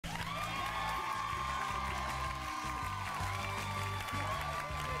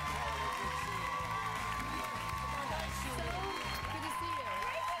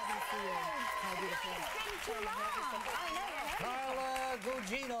too long. I know. Carla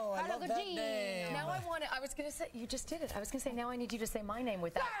Gugino. I love that name. Now I was going to say, you just did it. I was going to say, now I need you to say my name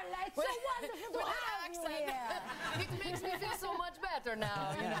with that. Carla, it's so wonderful to have you here. It makes me feel so much better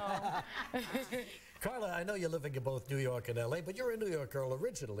now, you know. Carla, I know you're living in both New York and L.A., but you're a New York girl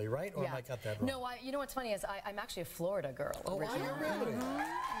originally, right? Or yeah. have I got that wrong? No, you know what's funny is I'm actually a Florida girl. Oh, originally. are you really?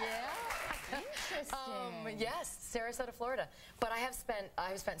 Yeah. Interesting. Yes, Sarasota, Florida. But I have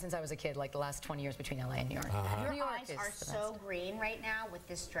spent since I was a kid, like the last 20 years between LA and New York. Your New York eyes are so green right now with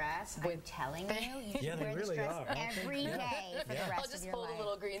this dress. I'm telling you, you Yeah, should they wear this really dress are. every day for the rest I'll of just your hold life. a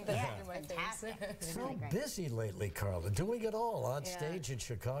little green thing Yeah, in my fantastic. face. It's So really great. busy lately, Carla. Doing it all on stage in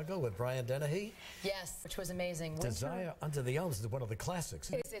Chicago with Brian Dennehy. Yes, which was amazing. Desire Under the Elms is one of the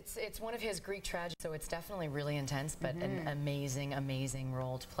classics. It's one of his Greek tragedies, so it's definitely really intense, but an amazing, amazing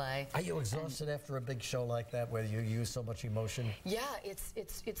role to play. Are you exhausted after a big show like that where you use so much emotion? Yeah, it's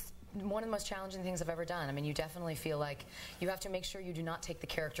one of the most challenging things I've ever done. I mean, you definitely feel like you have to make sure you do not take the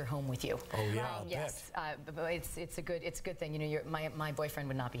character home with you. Oh yeah, I'll yes, but it's a good thing. You know, my boyfriend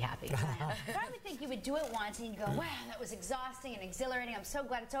would not be happy. But I would think you would do it once and you go, wow, that was exhausting and exhilarating. I'm so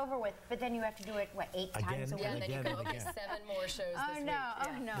glad it's over with. But then you have to do it, what, 8 times a week? Yeah, and then you come up with 7 more shows this week.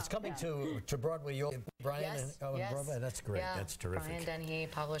 Oh no. It's coming to Broadway. You're Brian Yes, and yes. Broadway. That's great. Yeah. That's terrific. Brian Dennehy,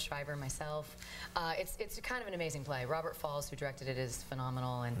 Pablo Schreiber, myself. It's kind of an amazing play. Robert Falls, who directed it, is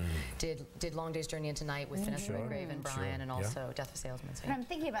phenomenal, and did Long Day's Journey into Night with Vanessa Redgrave and Brian, and also Death of a Salesman. So, And I'm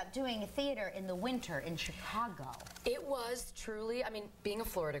thinking about doing a theater in the winter in Chicago. it was truly, I mean, being a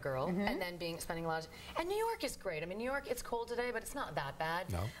Florida girl and then spending a lot of, and New York is great. I mean, New York, it's cold today, but it's not that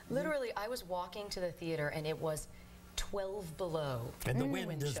bad. No. Literally, I was walking to the theater and it was 12 below. And the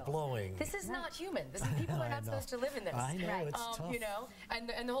wind is chill. blowing. This is not human. People are not supposed to live in this. I know, it's tough. You know,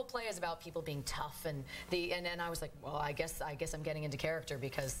 and the whole play is about people being tough, and I was like, well, I guess I'm getting into character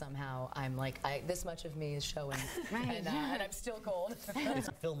because somehow I'm like, this much of me is showing, and I'm still cold. It's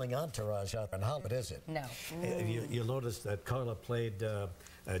filming Entourage out in Hollywood, is it? No. You noticed that Carla played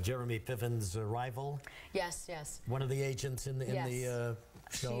Jeremy Piven's rival? Yes, yes. One of the agents in the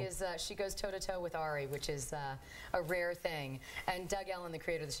show? She goes toe-to-toe with Ari, which is a rare thing. And Doug Ellen, the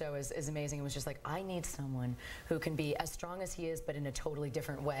creator of the show, is amazing. It was just like, I need someone who can be as strong as he is, but in a totally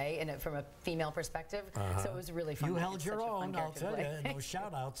different way, and from a female perspective. So it was really fun. You held your own, I'll tell you. Those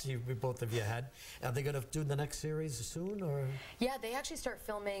shout-outs both of you had. Are they going to do the next series soon, or? Yeah, they actually start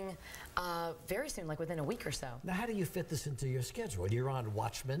filming very soon, like within a week or so. Now, how do you fit this into your schedule? You're on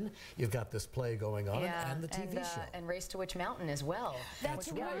Watchmen. You've got this play going on, and the TV show. And Race to Witch Mountain as well.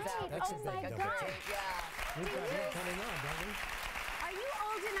 That's right. That's oh a my big God. Yeah. We've got him coming on, don't we? Are you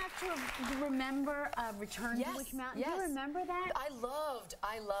old enough to remember Return to Witch Mountain? Yes. Do you remember that? I loved.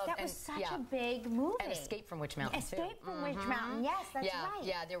 That was such a big movie. And Escape from Witch Mountain too. Escape from Witch Mountain. Yes, that's right.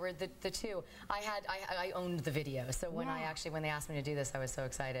 Yeah, there were the two. I owned the video, so when when they asked me to do this, I was so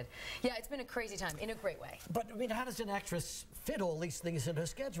excited. Yeah, it's been a crazy time in a great way. But I mean, how does an actress fit all these things in her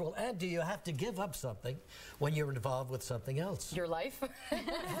schedule? And do you have to give up something when you're involved with something else? Your life.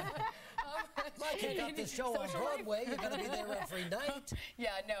 Like you got this show on Broadway, you're going to be there every night. Yeah,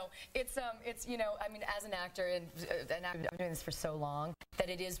 no, it's you know, I mean, as an actor and I've been doing this for so long that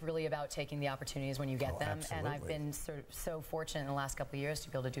it is really about taking the opportunities when you get them. Absolutely. And I've been so fortunate in the last couple of years to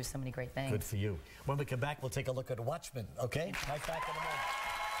be able to do so many great things. Good for you. When we come back, we'll take a look at Watchmen. Okay, right back in a moment.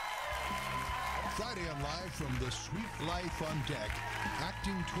 Friday on Live from the Sweet Life on Deck,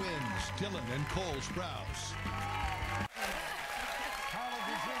 acting twins Dylan and Cole Sprouse. Carla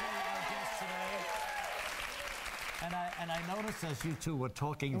Gugino, our guest today. And I noticed as you two were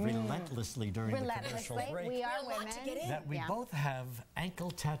talking relentlessly during the commercial break, we are women. that we both have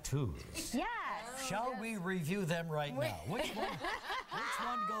ankle tattoos. Yes. Shall we review them right now? Which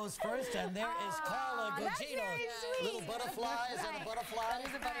one goes first? And there is Carla Gugino. That's very sweet. Little butterflies and a butterfly. That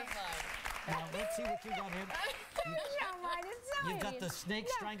is a butterfly. Now, let's see what you got here. You've got the snake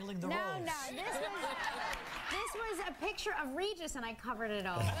strangling the rose. No, this was a picture of Regis, and I covered it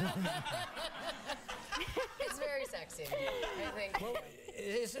all. It's very sexy. I think. Well,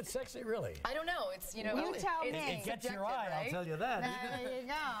 is it sexy, really? I don't know. It's, you know. You tell me. It gets your eye, right? I'll tell you that. There you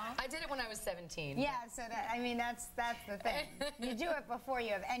go. I did it when I was 17. Yeah, so I mean, that's the thing. You do it before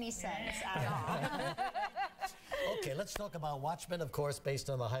you have any sense at all. Okay, let's talk about Watchmen, of course, based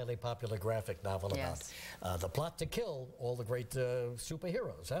on the highly popular graphic novel Yes. about the plot to kill all the great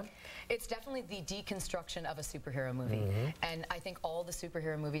superheroes, huh? It's definitely the deconstruction of a superhero movie. And I think all the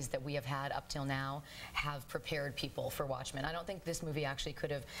superhero movies that we have had up till now have prepared people for Watchmen. I don't think this movie actually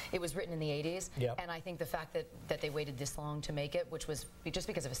could have, it was written in the 80s, Yep. and I think the fact that they waited this long to make it, which was just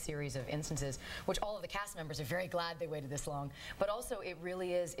because of a series of instances, which all of the cast members are very glad they waited this long, but also it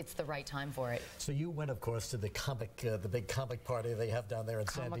really is, it's the right time for it. So you went, of course, to the big comic party they have down there in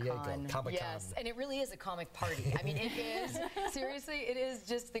San Diego. Comic-Con. Yes, and it really is a comic party. I mean, it is, seriously, it is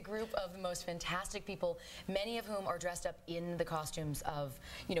just the group of the most fantastic people, many of whom are dressed up in the costumes of,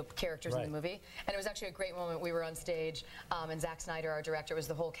 you know, characters in the movie. And it was actually a great moment. We were on stage, and Zack Snyder, our director, was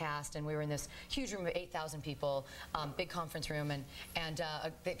the whole cast, and we were in this huge room of 8,000 people, big conference room, and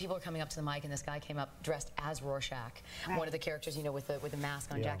people were coming up to the mic, and this guy came up dressed as Rorschach, one of the characters, you know, with the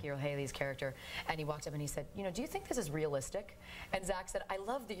mask on, Jackie Earle Haley's character, and he walked up and he said, you know, do you think this is realistic? And Zack said, I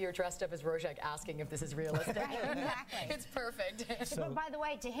love that you're dressed up as Rorschach asking if this is realistic. Right, exactly. It's perfect. But by the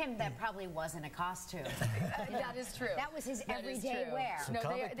way, to him, that probably wasn't a costume. That is true. That was his That is everyday true. wear. So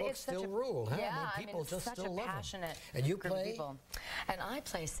comic books still rule, huh? Yeah, I mean, people just such still a love them. passionate And you group of play? people. And I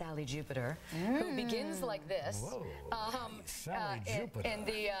play Sally Jupiter, who begins like this. Whoa, Sally Jupiter. In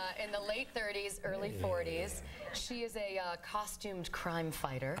the late 30s, early 40s. She is a costumed crime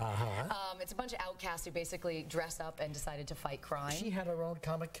fighter. It's a bunch of outcasts who basically dress up and decided to fight crime. She had her own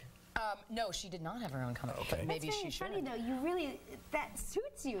comic? No, she did not have her own comic, Okay. but maybe That's she really should. funny, though. You really, that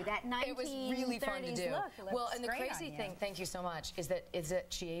suits you, that 1930s It was really fun to do. look. It looks Well, and the great crazy on you. thing, thank you so much, is that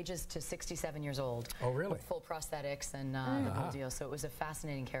she ages to 67 years old. Oh, really? With full prosthetics and the whole deal. So it was a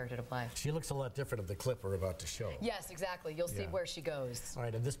fascinating character to play. She looks a lot different of the clip we're about to show. Yes, exactly. You'll see where she goes. All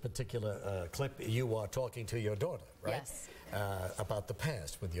right, in this particular clip, you are talking to your daughter, right? Yes. About the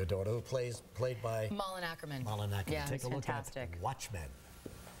past with your daughter, who played by Malin Ackerman. Malin Ackerman. Yeah, Take a who's look fantastic. at Watchmen.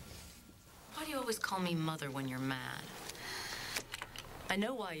 Why do you always call me mother when you're mad? I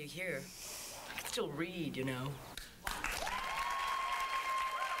know why you're here. I can still read, you know.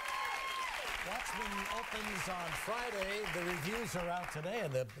 Watchmen opens on Friday. The reviews are out today,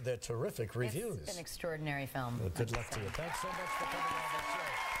 and they're terrific reviews. It's an extraordinary film. Well, good luck to you. Thanks so much for coming on the show.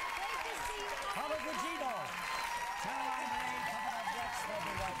 Carla Gugino. Caroline May coming up next. We'll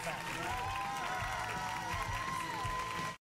be right back.